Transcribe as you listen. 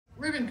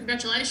Ruben,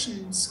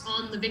 congratulations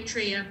on the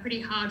victory, a pretty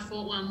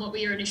hard-fought one. What were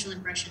your initial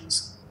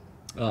impressions?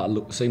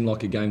 Look, it seemed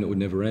like a game that would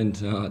never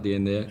end at the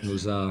end there. It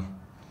was a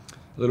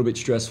little bit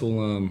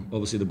stressful.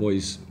 Obviously, the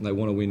boys, they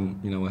want to win,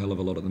 a hell of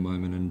a lot at the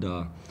moment,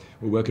 and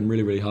we're working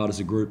really, really hard as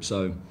a group.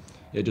 So,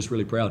 yeah, just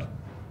really proud.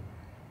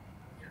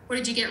 What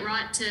did you get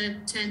right to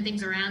turn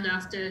things around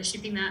after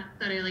shipping that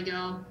early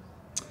goal?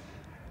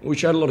 We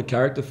showed a lot of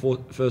character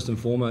first and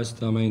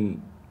foremost. I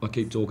mean, I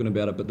keep talking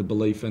about it, but the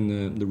belief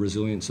and the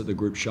resilience that the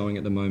group's showing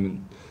at the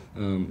moment,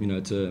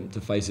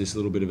 to face this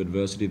little bit of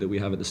adversity that we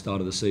have at the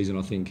start of the season,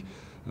 I think,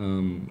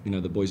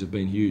 the boys have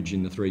been huge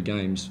in the 3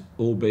 games,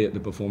 albeit the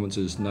performance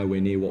is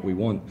nowhere near what we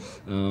want.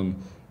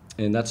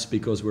 And that's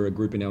because we're a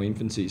group in our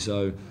infancy.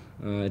 So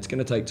it's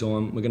going to take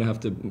time. We're going to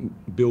have to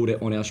build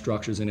it on our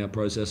structures and our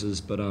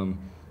processes, but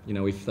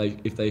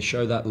if they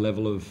show that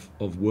level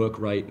of work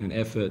rate and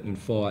effort and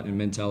fight and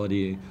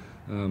mentality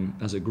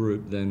as a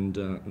group, then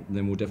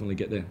we'll definitely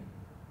get there.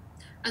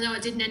 I know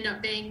it didn't end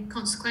up being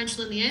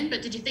consequential in the end,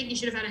 but did you think you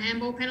should have had a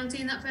handball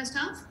penalty in that first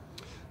half?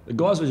 The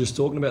guys were just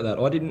talking about that.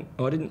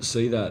 I didn't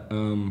see that.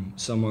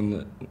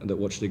 Someone that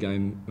watched the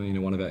game,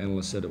 one of our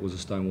analysts said it was a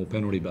stonewall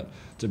penalty, but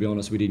to be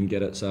honest, we didn't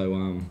get it.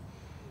 So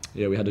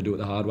we had to do it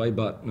the hard way.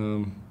 But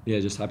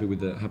just happy with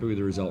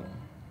the result.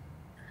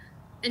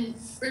 And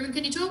Ruben,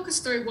 can you talk us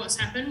through what's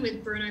happened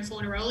with Bruno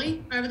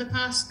Fornaroli over the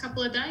past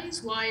couple of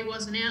days? Why he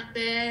wasn't out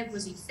there?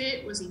 Was he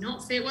fit? Was he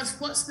not fit?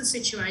 What's the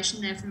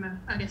situation there from a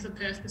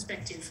Perth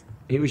perspective?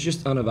 He was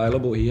just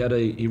unavailable.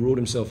 He ruled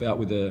himself out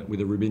with a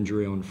rib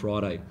injury on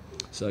Friday,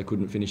 so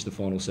couldn't finish the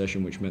final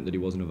session, which meant that he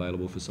wasn't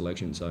available for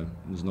selection. So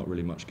there's not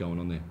really much going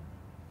on there.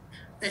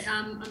 But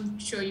I'm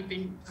sure I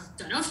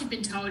don't know if you've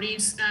been told,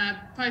 he's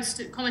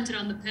commented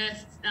on the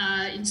Perth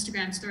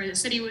Instagram story that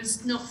said he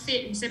was not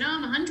fit and said,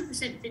 I'm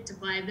 100% fit to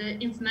play. The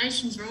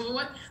information's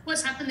wrong.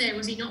 What's happened there?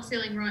 Was he not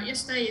feeling right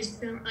yesterday?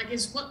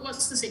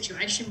 What's the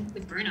situation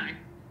with Bruno?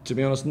 To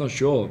be honest, not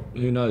sure.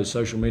 Who knows?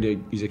 Social media,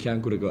 his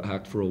account could have got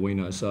hacked for all we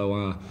know. So,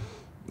 I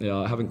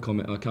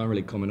can't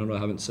really comment on it. I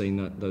haven't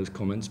seen those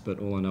comments, but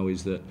all I know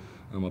is that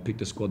I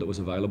picked a squad that was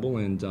available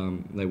and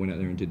they went out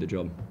there and did the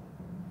job.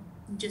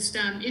 Just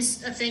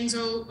are things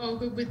all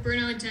good with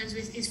Bruno in terms of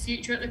his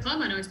future at the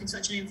club? I know he's been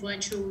such an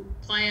influential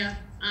player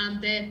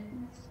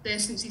there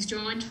since he's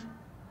joined.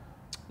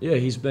 Yeah,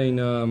 he's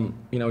been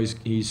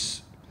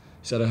he's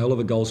had a hell of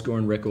a goal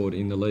scoring record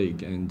in the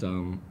league,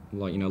 and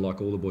like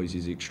all the boys,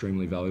 he's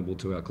extremely valuable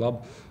to our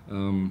club.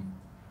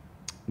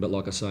 But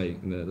like I say,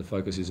 the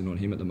focus isn't on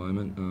him at the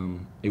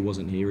moment. He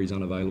wasn't here. He's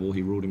unavailable.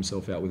 He ruled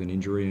himself out with an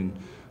injury, and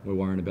we're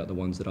worrying about the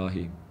ones that are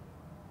here.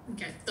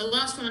 Okay, the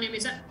last one on him,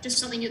 is that just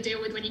something you'll deal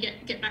with when you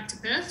get back to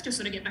Perth, just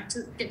sort of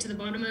get to the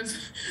bottom of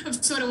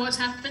sort of what's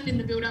happened in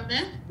the build up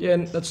there? Yeah,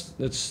 and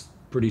that's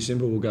pretty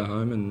simple. We'll go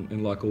home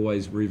and like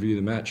always review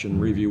the match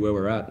and review where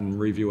we're at and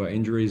review our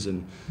injuries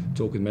and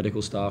talk with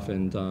medical staff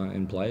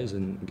and players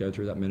and go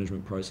through that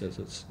management process.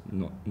 It's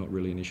not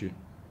really an issue.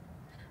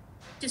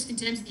 Just in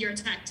terms of your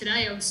attack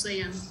today,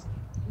 obviously,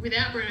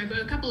 without Bruno, but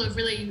a couple of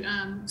really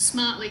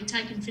smartly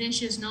taken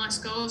finishes, nice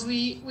goals. Were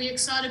you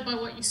excited by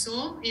what you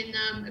saw in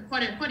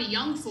quite a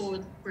young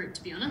forward group,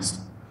 to be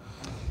honest?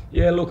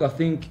 Yeah, look, I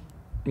think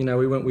we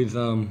went with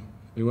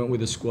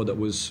a squad that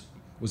was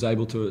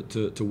able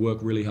to work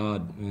really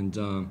hard and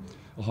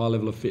a high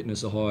level of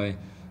fitness, a high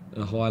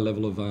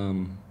level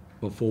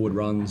of forward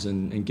runs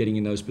and getting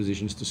in those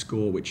positions to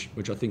score, which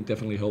I think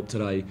definitely helped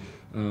today.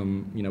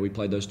 We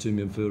played those 2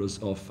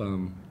 midfielders off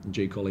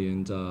G. Colley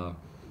and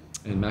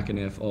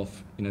McInnes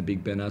off,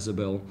 Big Ben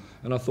Azabel,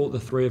 and I thought the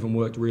 3 of them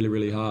worked really,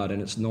 really hard,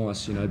 and it's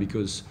nice,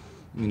 because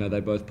they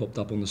both popped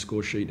up on the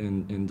score sheet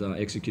and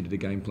executed the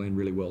game plan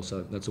really well.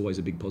 So that's always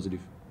a big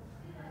positive.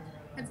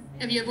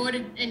 Have you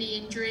avoided any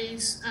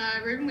injuries,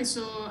 Ruben? We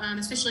saw,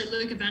 especially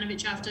Luke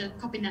Ivanovic after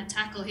copping that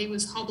tackle, he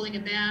was hobbling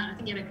about. I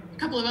think he had a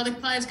couple of other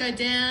players go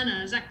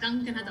down. Zach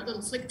Duncan had that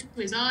little flick to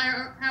his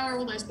eye. How are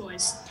all those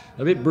boys?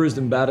 A bit bruised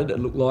and battered, it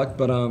looked like,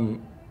 but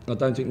I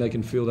don't think they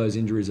can feel those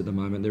injuries at the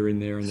moment. They're in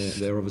there and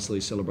they're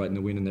obviously celebrating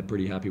the win and they're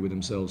pretty happy with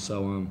themselves.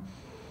 So,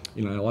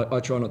 I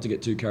try not to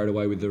get too carried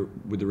away with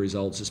the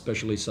results,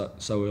 especially so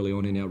early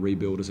on in our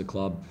rebuild as a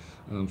club.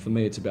 For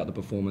me, it's about the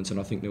performance, and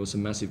I think there were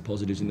some massive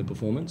positives in the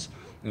performance,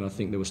 and I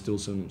think there were still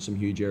some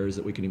huge areas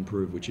that we can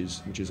improve, which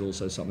is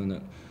also something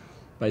that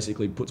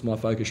basically puts my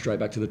focus straight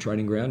back to the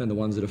training ground, and the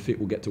ones that are fit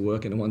will get to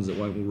work, and the ones that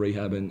won't will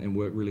rehab and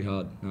work really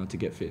hard to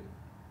get fit.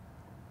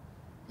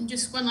 And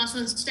just one last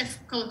one, Steph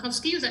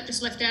Kolikovsky, was that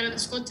just left out of the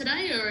squad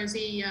today, or is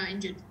he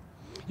injured?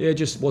 Yeah,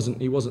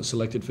 he wasn't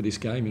selected for this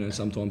game.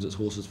 Sometimes it's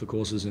horses for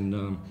courses,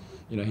 and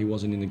he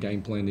wasn't in the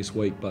game plan this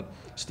week. But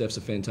Steph's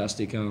a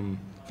fantastic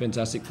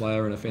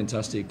player and a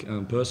fantastic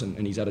person,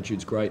 and his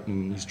attitude's great,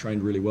 and he's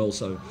trained really well.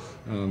 So,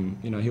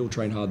 he'll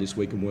train hard this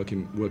week and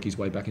work his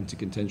way back into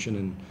contention,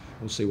 and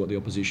we'll see what the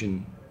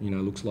opposition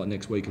looks like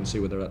next week and see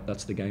whether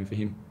that's the game for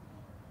him.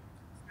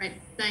 Great,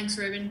 thanks,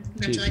 Ruben.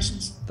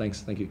 Congratulations. Cheers.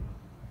 Thanks, thank you.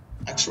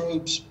 Thanks,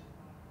 Rubes.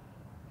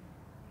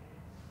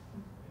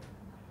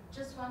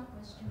 Just one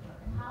question,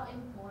 Ruben. How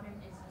important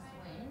is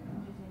this win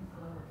moving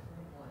forward for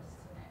the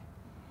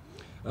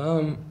boys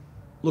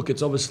Look,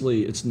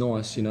 it's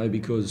nice,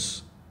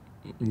 because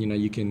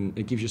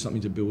it gives you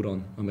something to build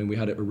on. I mean, we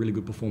had a really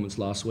good performance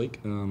last week.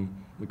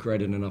 We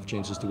created enough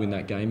chances to win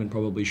that game and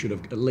probably should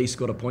have at least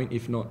got a point,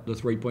 if not the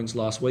 3 points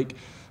last week.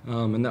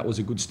 And that was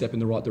a good step in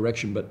the right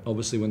direction. But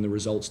obviously, when the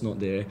result's not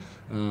there,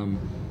 I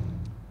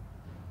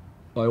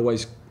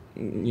always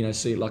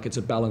see it like it's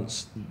a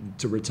balance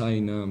to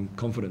retain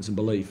confidence and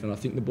belief. And I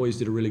think the boys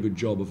did a really good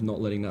job of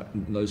not letting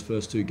those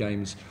first 2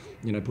 games,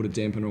 put a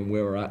dampener on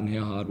where we're at and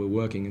how hard we're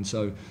working. And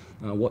so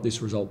what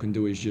this result can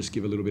do is just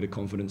give a little bit of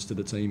confidence to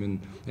the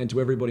team and to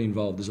everybody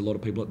involved. There's a lot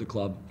of people at the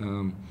club,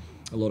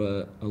 a lot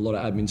of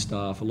admin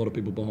staff, a lot of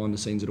people behind the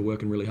scenes that are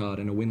working really hard.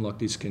 And a win like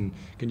this can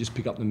just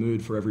pick up the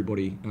mood for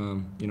everybody,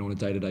 on a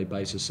day-to-day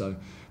basis. So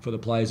for the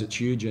players, it's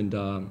huge, and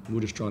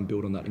we'll just try and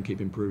build on that and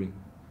keep improving.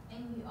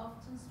 You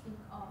often speak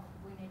of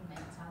winning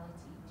mentality.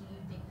 Do you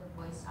think the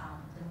boys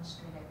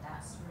demonstrated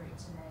that spirit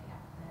today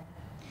out there?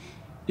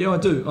 Yeah, I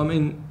do. I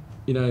mean,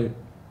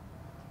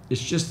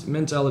 it's just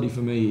mentality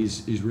for me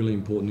is really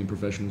important in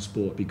professional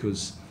sport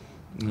because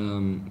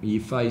you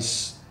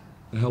face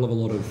a hell of a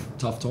lot of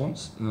tough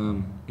times,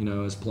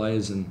 as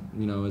players and,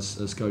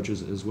 as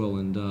coaches as well.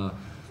 And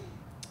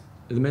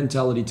the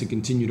mentality to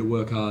continue to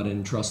work hard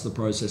and trust the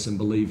process and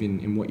believe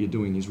in what you're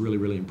doing is really,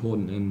 really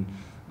important. And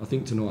I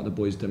think tonight the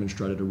boys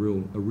demonstrated a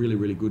really,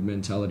 really good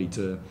mentality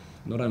to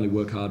not only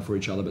work hard for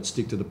each other but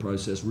stick to the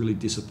process, really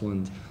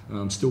disciplined,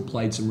 still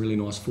played some really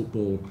nice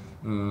football,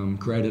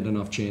 created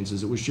enough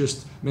chances. It was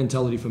just,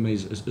 mentality for me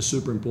is a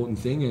super important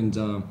thing, and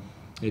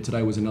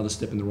today was another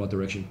step in the right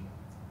direction.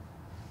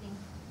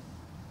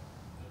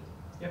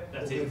 Yep,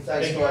 that's it. Thanks,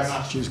 Thank you very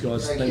much. Cheers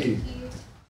guys, thank you.